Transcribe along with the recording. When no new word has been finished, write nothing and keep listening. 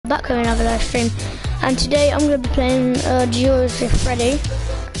back with another live stream, and today I'm going to be playing duos with Freddy.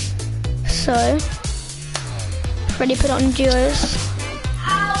 So, Freddy, put on duos.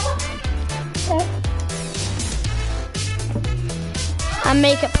 Okay. And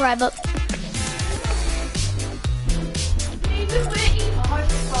make it private.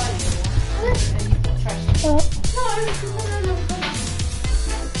 So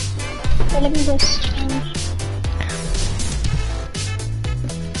let me just change.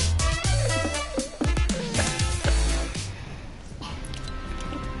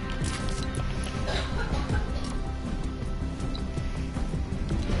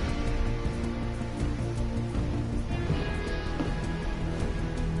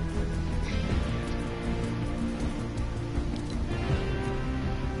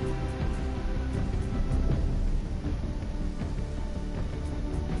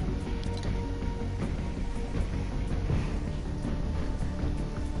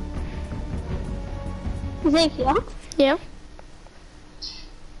 Xavier? Yeah.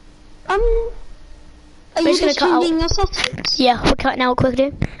 Are you just gonna just cut out. changing your settings? Yeah, we'll cut now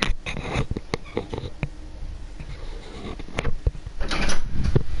quickly.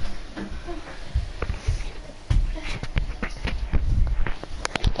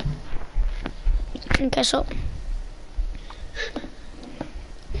 Okay, so.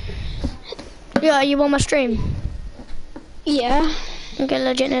 Yeah, you on my stream? Yeah. Okay,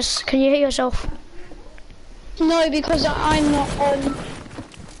 legitness. Can you hear yourself? No, because I'm not on.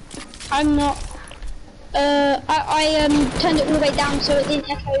 I'm not. I turned it all the way down so it didn't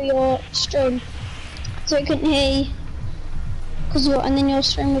echo your stream, so it couldn't hear you. And then your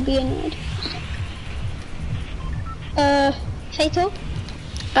stream would be annoyed. Fatal.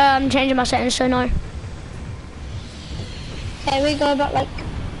 I'm changing my settings, so no. Okay, we go about like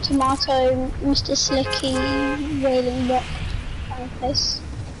Tomato, Mr. Slicky, Wailing Rock, kind of place.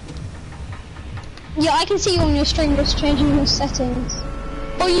 Yeah, I can see you on your stream just changing your settings.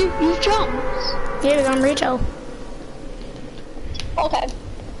 Oh, you jumped? Yeah, we're on retail. Okay.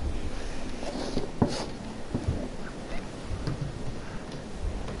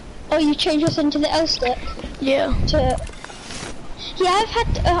 Oh, you changed us into the L stick? Yeah. Yeah, I've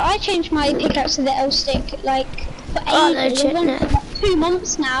had, I changed my pickaxe to the L stick, like, for ages. I've done it for about 2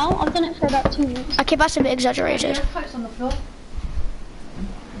 months now. I've done it for about 2 months. Okay, that's a bit exaggerated.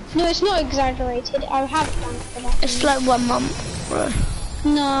 No, it's not exaggerated. I have done it for about It's like 1 month, bro.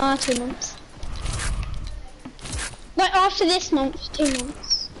 No, 2 months. Like after this month, 2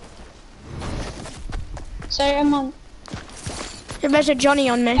 months. So a month. There's a Johnny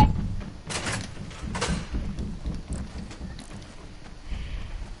on me.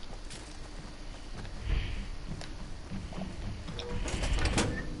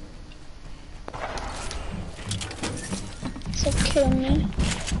 So kill me.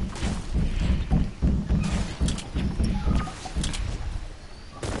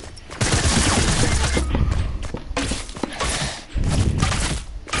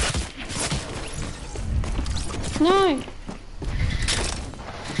 No.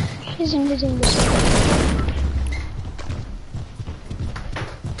 He's invisible.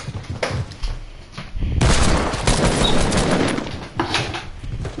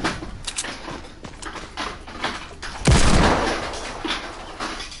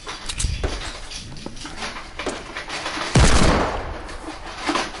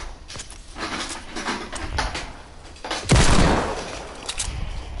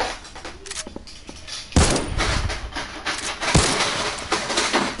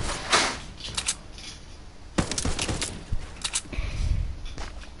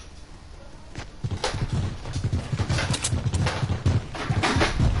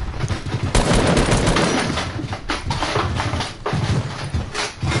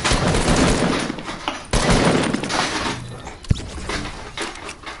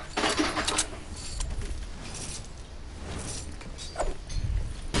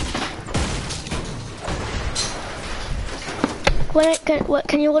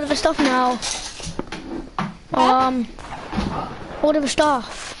 Can you order the stuff now? Order the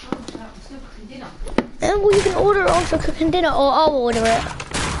stuff. And well, you can order it after cooking dinner, or I'll order it.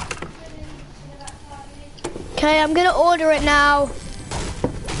 Okay, I'm gonna order it now.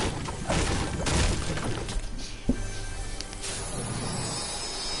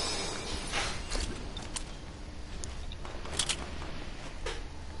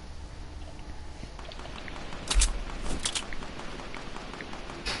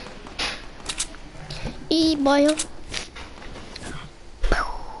 Boy.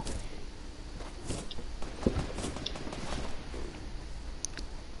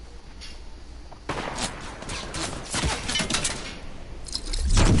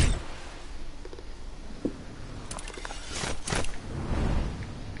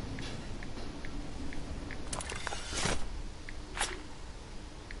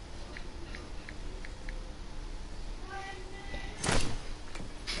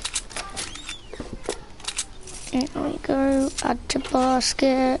 There we go, add to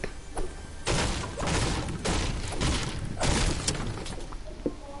basket.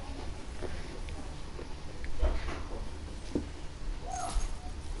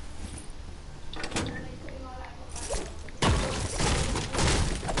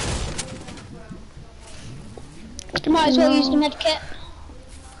 Might as well use the med kit.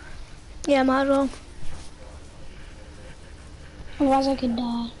 Yeah, might as well. Otherwise I could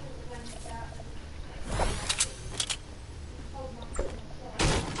die.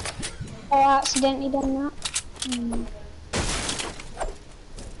 Oh, I accidentally done that.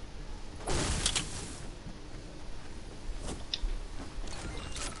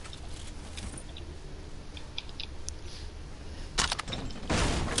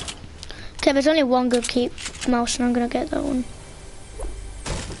 Okay, there's only one good keep mouse and I'm gonna get that one.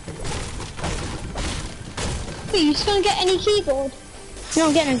 Wait, you just gonna get any keyboard? No,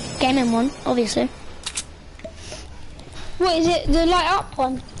 I'm getting a gaming one, obviously. What is it, the light up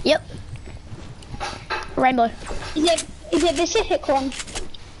one? Yep. Rainbow. Is it Pacific one?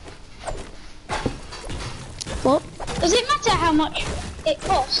 What? Does it matter how much it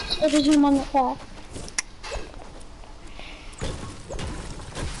costs, or does your mum not care?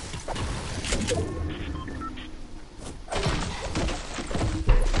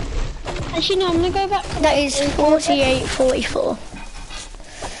 Actually, no, I'm gonna go back to that. Is 48.44.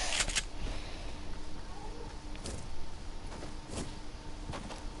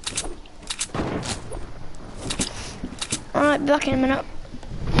 Alright, back in a minute.